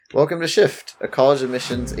Welcome to Shift, a college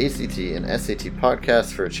admissions ACT and SAT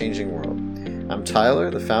podcast for a changing world. I'm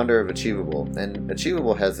Tyler, the founder of Achievable, and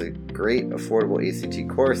Achievable has a great, affordable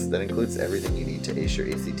ACT course that includes everything you need to ace your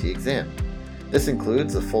ACT exam. This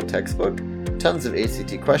includes a full textbook, tons of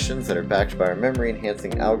ACT questions that are backed by our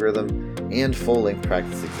memory-enhancing algorithm, and full-length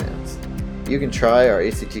practice exams. You can try our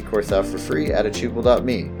ACT course out for free at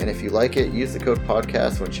achievable.me, and if you like it, use the code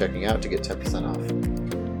podcast when checking out to get 10% off.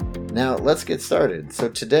 Now, let's get started. So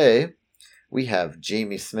today, we have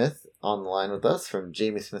Jamie Smith on the line with us from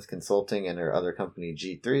Jamie Smith Consulting and her other company,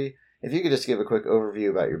 G3. If you could just give a quick overview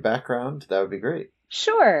about your background, that would be great.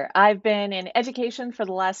 Sure. I've been in education for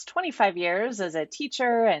the last 25 years as a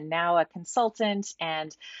teacher and now a consultant.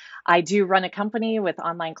 And I do run a company with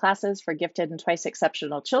online classes for gifted and twice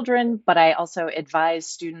exceptional children, but I also advise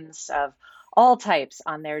students of all types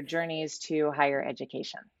on their journeys to higher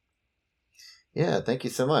education. Yeah, thank you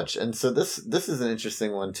so much. And so this is an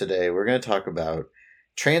interesting one today. We're going to talk about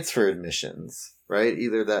transfer admissions, right?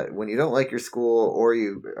 Either that when you don't like your school or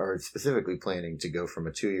you are specifically planning to go from a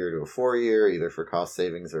 2-year to a 4-year, either for cost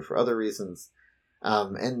savings or for other reasons.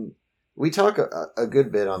 And we talk a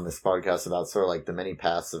good bit on this podcast about sort of like the many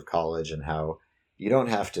paths of college and how you don't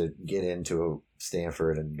have to get into a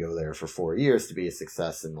Stanford and go there for 4 years to be a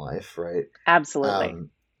success in life, right? Absolutely.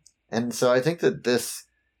 And so I think that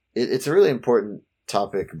it's a really important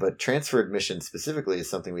topic, but transfer admission specifically is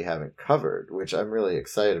something we haven't covered, which I'm really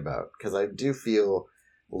excited about because I do feel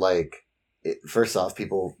like, first off,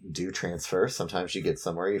 people do transfer. Sometimes you get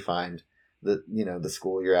somewhere you find that, the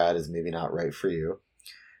school you're at is maybe not right for you.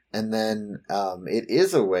 And then it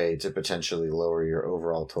is a way to potentially lower your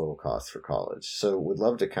overall total cost for college. So would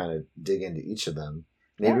love to kind of dig into each of them.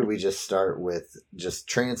 Maybe Yeah. we just start with just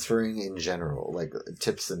transferring in general, like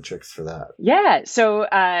tips and tricks for that. Yeah, so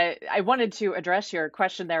I wanted to address your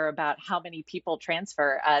question there about how many people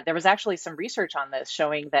transfer. There was actually some research on this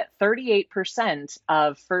showing that 38%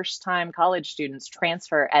 of first-time college students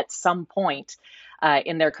transfer at some point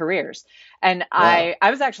in their careers. And Wow.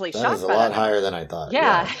 I was actually That is shocked a by that lot number. higher than I thought.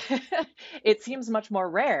 Yeah, Yeah. it seems much more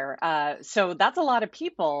rare. So that's a lot of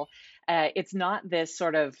people. It's not this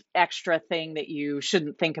sort of extra thing that you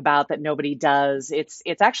shouldn't think about that nobody does.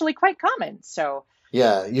 It's actually quite common. So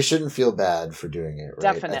Yeah, you shouldn't feel bad for doing it, right?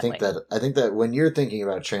 definitely. I think that when you're thinking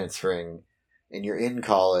about transferring and you're in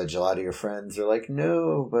college, a lot of your friends are like,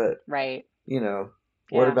 "No, but Right.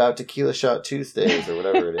 what Yeah. about tequila shot Tuesdays or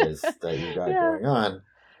whatever it is that you've got Yeah. going on?"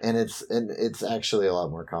 And it's actually a lot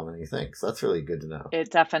more common than you think. So that's really good to know. It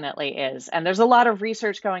definitely is. And there's a lot of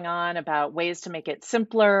research going on about ways to make it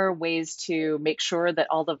simpler, ways to make sure that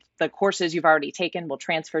all the courses you've already taken will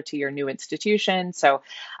transfer to your new institution. So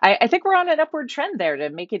I think we're on an upward trend there to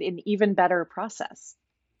make it an even better process.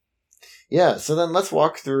 Yeah, so then let's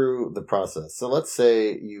walk through the process. So let's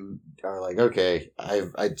say you are like, okay,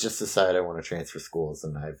 I just decided I want to transfer schools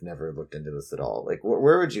and I've never looked into this at all. Like,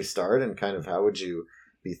 where would you start and kind of how would you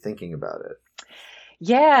be thinking about it?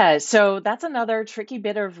 Yeah, so that's another tricky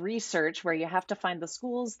bit of research where you have to find the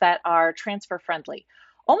schools that are transfer friendly.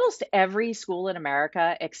 Almost every school in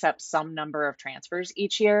America accepts some number of transfers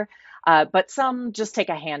each year, but some just take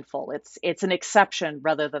a handful. It's an exception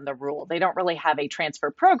rather than the rule. They don't really have a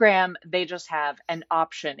transfer program. They just have an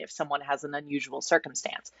option if someone has an unusual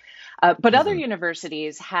circumstance. But other Hmm.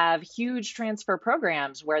 universities have huge transfer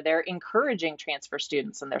programs where they're encouraging transfer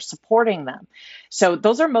students and they're supporting them. So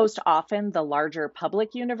those are most often the larger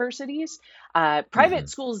public universities. Private Hmm.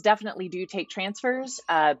 schools definitely do take transfers,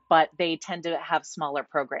 but they tend to have smaller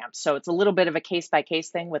programs. So it's a little bit of a case by case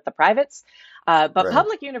thing with the privates. But Right.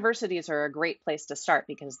 public universities are a great place to start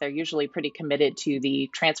because they're usually pretty committed to the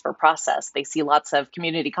transfer process. They see lots of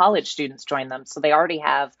community college students join them, so they already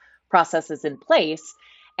have processes in place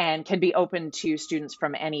and can be open to students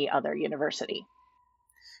from any other university.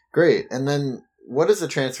 Great. And then what does the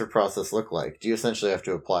transfer process look like? Do you essentially have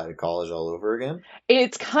to apply to college all over again?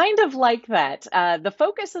 It's kind of like that. The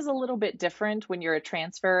focus is a little bit different when you're a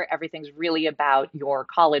transfer. Everything's really about your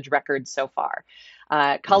college record so far.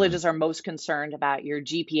 Hmm. Colleges are most concerned about your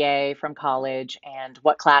GPA from college and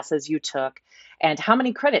what classes you took and how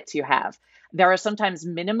many credits you have. There are sometimes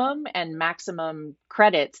minimum and maximum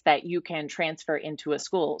credits that you can transfer into a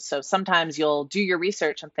school. So sometimes you'll do your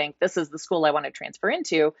research and think, this is the school I want to transfer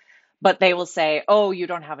into. But they will say, oh, you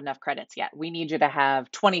don't have enough credits yet. We need you to have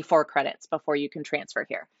 24 credits before you can transfer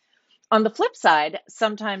here. On the flip side,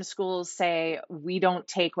 sometimes schools say we don't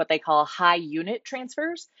take what they call high unit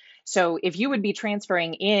transfers. So if you would be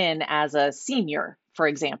transferring in as a senior, for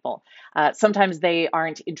example, sometimes they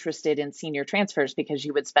aren't interested in senior transfers because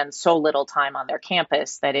you would spend so little time on their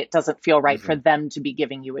campus that it doesn't feel right for Hmm. them to be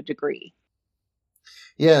giving you a degree.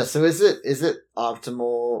 Yeah, so is it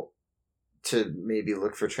optimal to maybe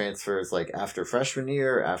look for transfers like after freshman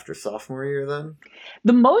year, after sophomore year then?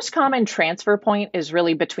 The most common transfer point is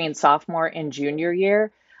really between sophomore and junior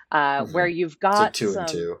year, where Hmm. you've So got two and some,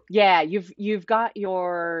 two. yeah, you've got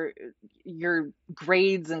your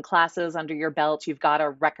grades and classes under your belt. You've got a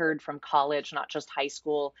record from college, not just high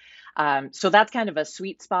school. So that's kind of a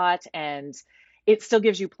sweet spot, and it still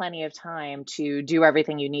gives you plenty of time to do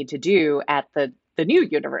everything you need to do at the new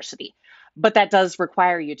university. But that does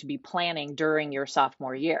require you to be planning during your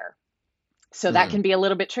sophomore year. So that Hmm. can be a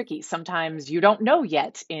little bit tricky. Sometimes you don't know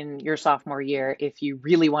yet in your sophomore year if you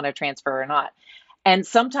really want to transfer or not. And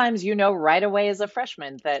sometimes you know right away as a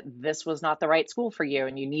freshman that this was not the right school for you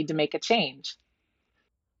and you need to make a change.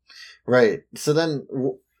 Right. So then,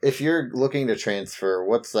 if you're looking to transfer,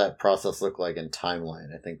 what's that process look like in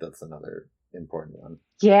timeline? I think that's another important one.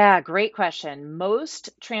 Yeah, great question. Most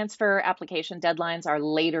transfer application deadlines are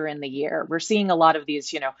later in the year. We're seeing a lot of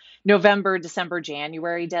these, November, December,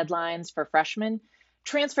 January deadlines for freshmen.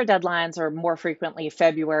 Transfer deadlines are more frequently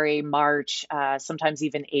February, March, sometimes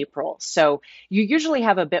even April. So you usually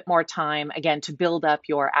have a bit more time, again, to build up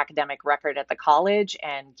your academic record at the college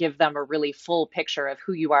and give them a really full picture of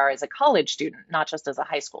who you are as a college student, not just as a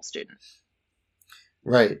high school student.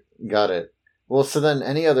 Right. Got it. Well, so then,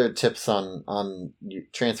 any other tips on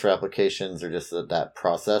transfer applications or just that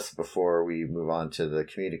process before we move on to the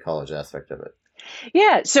community college aspect of it?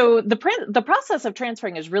 Yeah, so the process of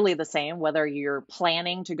transferring is really the same, whether you're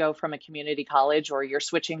planning to go from a community college or you're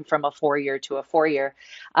switching from a 4 year to a 4 year.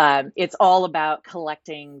 It's all about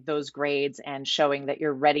collecting those grades and showing that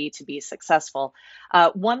you're ready to be successful.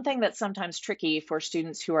 One thing that's sometimes tricky for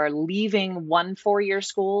students who are leaving one 4 year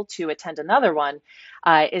school to attend another one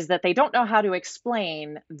is that they don't know how to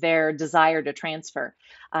explain their desire to transfer.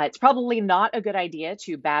 It's probably not a good idea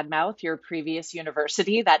to badmouth your previous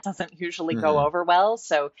university. That doesn't usually go Hmm. over well.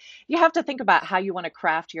 So you have to think about how you want to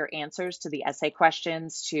craft your answers to the essay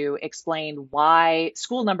questions to explain why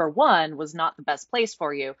school number one was not the best place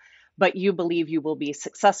for you, but you believe you will be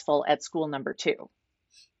successful at school number two.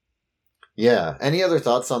 Yeah. Any other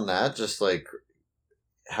thoughts on that? Just like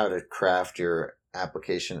how to craft your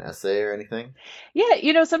application essay or anything?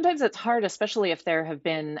 Yeah, sometimes it's hard, especially if there have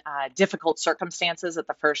been difficult circumstances at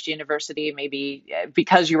the first university, maybe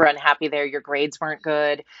because you were unhappy there, your grades weren't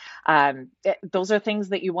good. Those are things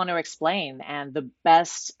that you want to explain. And the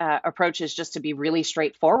best approach is just to be really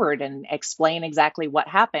straightforward and explain exactly what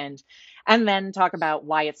happened, and then talk about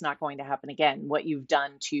why it's not going to happen again, what you've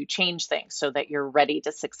done to change things so that you're ready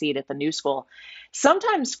to succeed at the new school.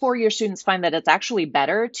 Sometimes 4 year students find that it's actually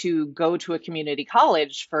better to go to a community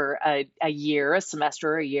college for a year, a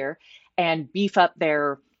semester, a year, and beef up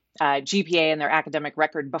their GPA and their academic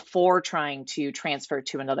record before trying to transfer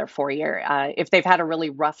to another 4 year. If they've had a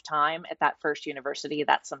really rough time at that first university,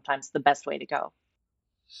 that's sometimes the best way to go.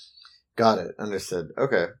 Got it. Understood.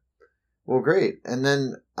 Okay. Well, great. And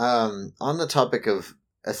then on the topic of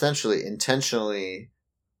essentially intentionally,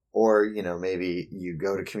 or maybe you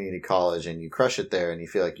go to community college and you crush it there and you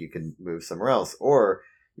feel like you can move somewhere else, or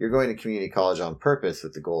you're going to community college on purpose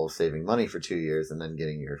with the goal of saving money for 2 years and then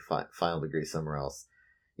getting your final degree somewhere else.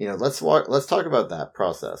 Let's talk about that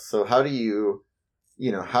process. So how do you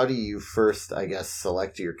first, I guess,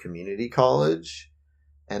 select your community college?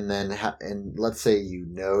 And then, and let's say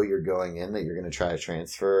you're going in that you're going to try to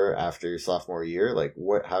transfer after your sophomore year. Like,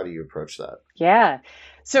 what? How do you approach that? Yeah.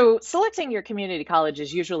 So selecting your community college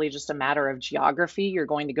is usually just a matter of geography. You're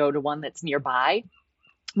going to go to one that's nearby.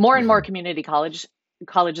 More and more Hmm.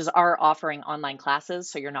 colleges are offering online classes,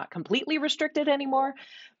 so you're not completely restricted anymore,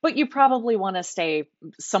 but you probably want to stay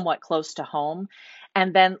somewhat close to home.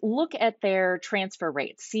 And then look at their transfer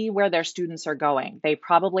rates, see where their students are going. They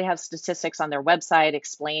probably have statistics on their website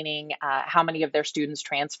explaining how many of their students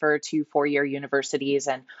transfer to 4 year universities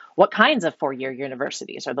and what kinds of 4 year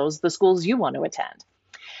universities. Are those the schools you want to attend?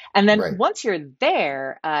 And then Right. once you're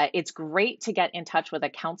there, it's great to get in touch with a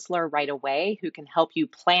counselor right away who can help you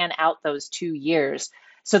plan out those 2 years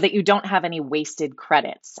so that you don't have any wasted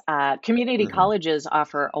credits. Community Hmm. colleges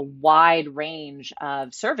offer a wide range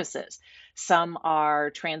of services. Some are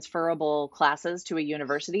transferable classes to a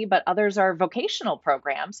university, but others are vocational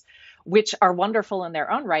programs, which are wonderful in their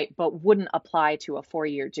own right, but wouldn't apply to a 4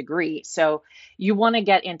 year degree. So you want to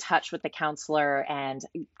get in touch with the counselor and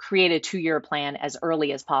create a 2 year plan as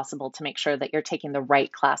early as possible to make sure that you're taking the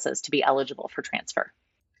right classes to be eligible for transfer.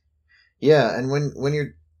 Yeah, and when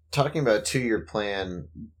you're talking about a 2-year plan,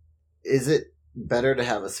 is it better to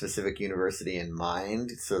have a specific university in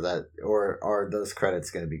mind so that, or are those credits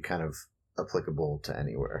going to be kind of applicable to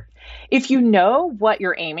anywhere. If you know what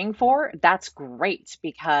you're aiming for, that's great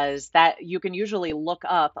because that you can usually look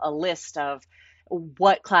up a list of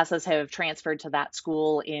what classes have transferred to that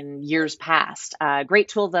school in years past. A great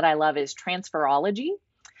tool that I love is Transferology.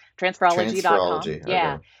 Transferology.com. Transferology.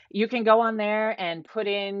 Yeah. Okay. You can go on there and put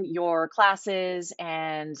in your classes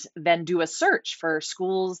and then do a search for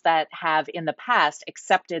schools that have in the past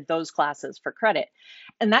accepted those classes for credit.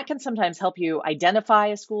 And that can sometimes help you identify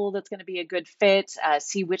a school that's going to be a good fit,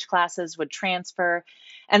 see which classes would transfer.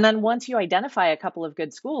 And then once you identify a couple of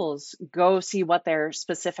good schools, go see what their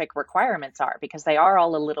specific requirements are because they are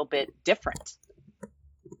all a little bit different.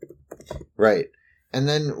 Right. And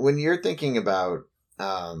then when you're thinking about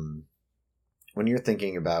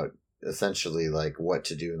essentially like what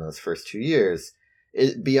to do in those first 2 years,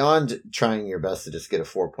 beyond trying your best to just get a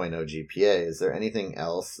 4.0 GPA, is there anything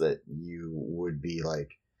else that you would be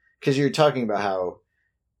like, because you're talking about how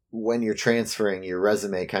when you're transferring, your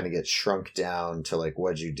resume kind of gets shrunk down to like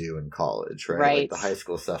what'd you do in college, right? Like Right. the high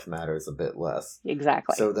school stuff matters a bit less.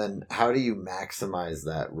 Exactly. So then how do you maximize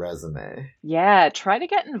that resume? Yeah, try to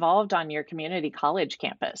get involved on your community college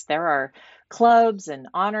campus. There are clubs and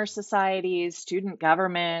honor societies, student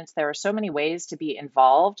governments. There are so many ways to be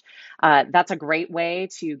involved. That's a great way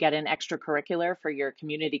to get an extracurricular for your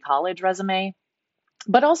community college resume.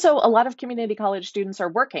 But also, a lot of community college students are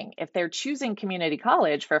working. If they're choosing community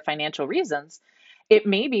college for financial reasons, it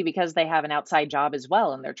may be because they have an outside job as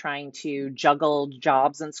well and they're trying to juggle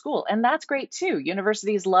jobs and school. And that's great too.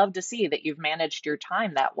 Universities love to see that you've managed your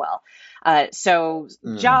time that well. So,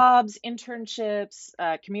 Mm, jobs, internships,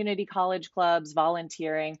 community college clubs,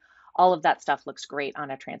 volunteering, all of that stuff looks great on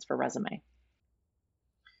a transfer resume.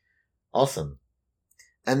 awesome.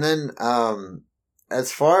 And then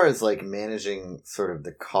as far as like managing sort of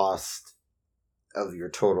the cost of your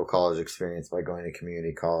total college experience by going to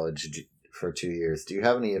community college for 2 years, do you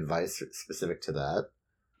have any advice specific to that?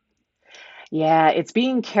 Yeah, it's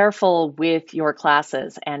being careful with your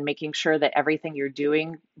classes and making sure that everything you're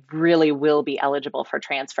doing really will be eligible for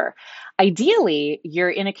transfer. Ideally, you're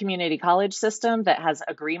in a community college system that has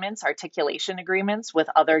agreements, articulation agreements with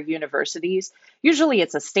other universities. Usually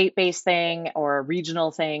it's a state-based thing or a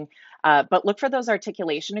regional thing, but look for those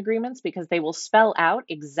articulation agreements because they will spell out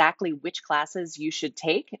exactly which classes you should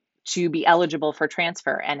take to be eligible for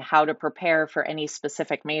transfer and how to prepare for any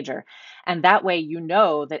specific major. And that way, you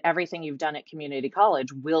know that everything you've done at community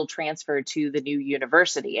college will transfer to the new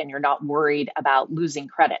university and you're not worried about losing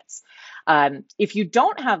credits. If you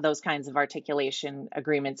don't have those kinds of articulation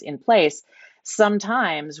agreements in place,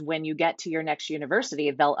 sometimes when you get to your next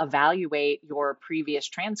university, they'll evaluate your previous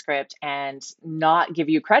transcript and not give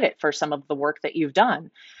you credit for some of the work that you've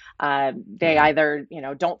done. They Hmm. either,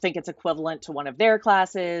 don't think it's equivalent to one of their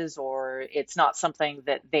classes, or it's not something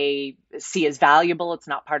that they see as valuable. It's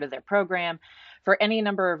not part of their program. For any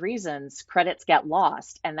number of reasons, credits get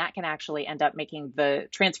lost, and that can actually end up making the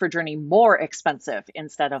transfer journey more expensive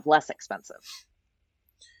instead of less expensive.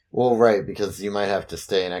 Well, right, because you might have to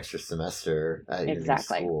stay an extra semester at your new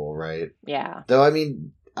Exactly. school, right? Yeah. Though, I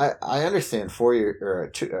mean, I understand 4 year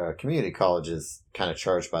or community college is kind of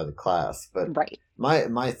charged by the class, but Right.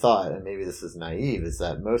 my thought, and maybe this is naive, is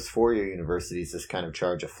that most 4 year universities just kind of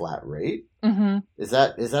charge a flat rate. Hmm. Is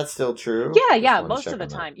that still true? Yeah, Just yeah, want to most of check the on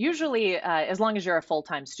that. time. Usually, as long as you're a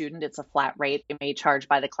full-time student, it's a flat rate. They may charge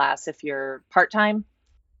by the class if you're part-time.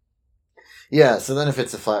 Yeah, so then if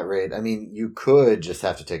it's a flat rate, I mean, you could just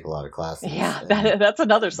have to take a lot of classes, Yeah, that's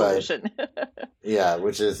another but solution. yeah,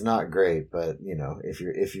 which is not great. But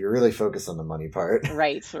if you're really focused on the money part,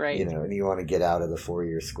 Right, right. and you want to get out of the 4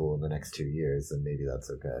 year school in the next 2 years, then maybe that's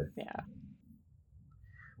okay. Yeah.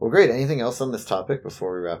 Well, great. Anything else on this topic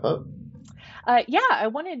before we wrap up? Yeah, I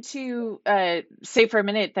wanted to say for a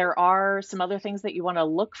minute there are some other things that you want to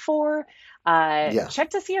look for. Yeah.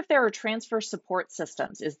 Check to see if there are transfer support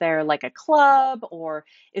systems. Is there like a club, or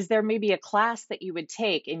is there maybe a class that you would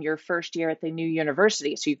take in your first year at the new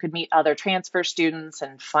university so you could meet other transfer students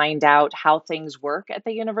and find out how things work at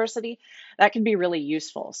the university? That can be really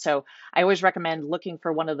useful. So I always recommend looking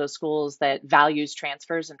for one of those schools that values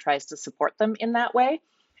transfers and tries to support them in that way.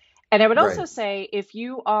 And I would also Right. say if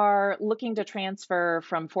you are looking to transfer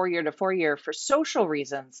from 4 year to 4 year for social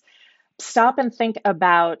reasons, stop and think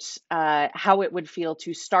about how it would feel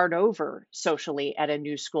to start over socially at a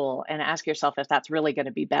new school and ask yourself if that's really going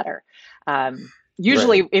to be better. Right.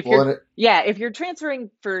 Usually, if Well, you're, and yeah, if you're transferring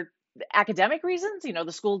for academic reasons,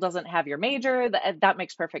 the school doesn't have your major, that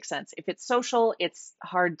makes perfect sense. If it's social, it's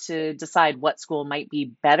hard to decide what school might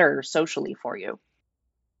be better socially for you.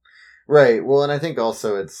 right. Well, and I think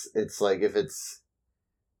also it's like if it's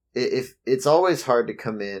if it's always hard to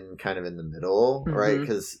come in kind of in the middle, right? Hmm.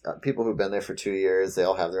 Because people who've been there for 2 years, they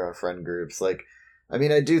all have their own friend groups. Like, I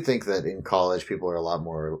mean, I do think that in college, people are a lot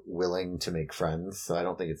more willing to make friends. So I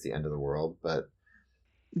don't think it's the end of the world. But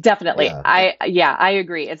Definitely. yeah, I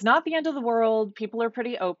agree. It's not the end of the world. People are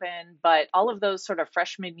pretty open, but all of those sort of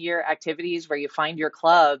freshman year activities where you find your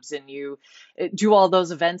clubs and you do all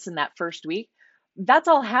those events in that first week, that's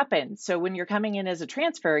all happened. So when you're coming in as a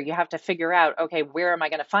transfer, you have to figure out, okay, where am I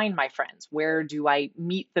going to find my friends? Where do I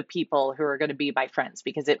meet the people who are going to be my friends?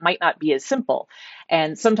 Because it might not be as simple.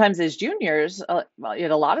 And sometimes as juniors, well,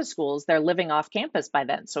 in a lot of schools, they're living off campus by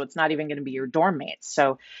then. So it's not even going to be your dorm mates.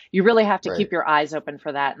 So you really have to right. keep your eyes open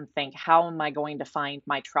for that and think, how am I going to find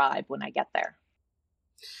my tribe when I get there?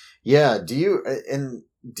 Yeah. Do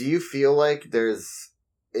you feel like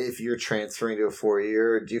if you're transferring to a 4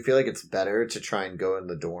 year, do you feel like it's better to try and go in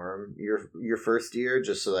the dorm your first year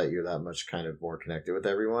just so that you're that much kind of more connected with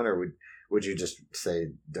everyone, or would you just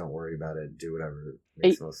say don't worry about it, do whatever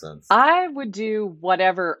makes most sense? I would do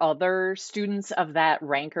whatever other students of that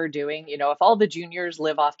rank are doing. You know, if all the juniors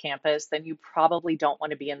live off campus, then you probably don't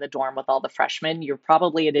want to be in the dorm with all the freshmen. You're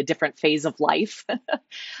probably in a different phase of life.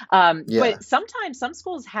 Yeah. But sometimes some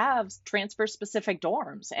schools have transfer specific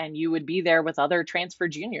dorms and you would be there with other transfer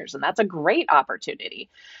juniors, and that's a great opportunity.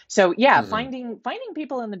 So yeah, Hmm. finding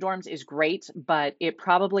people in the dorms is great, but it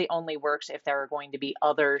probably only works if there are going to be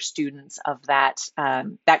other students of that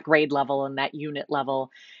grade level and that unit level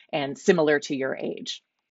and similar to your age.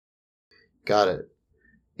 Got it.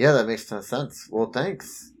 Yeah, that makes ton of sense. Well,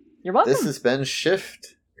 thanks. You're This welcome. has been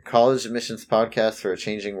Shift, the college admissions podcast for a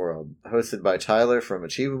changing world, hosted by Tyler from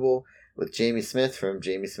Achievable with Jamie Smith from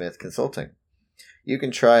Jamie Smith Consulting. You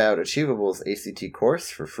can try out Achievable's ACT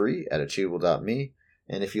course for free at achievable.me,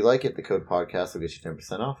 and if you like it, the code podcast will get you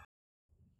 10% off.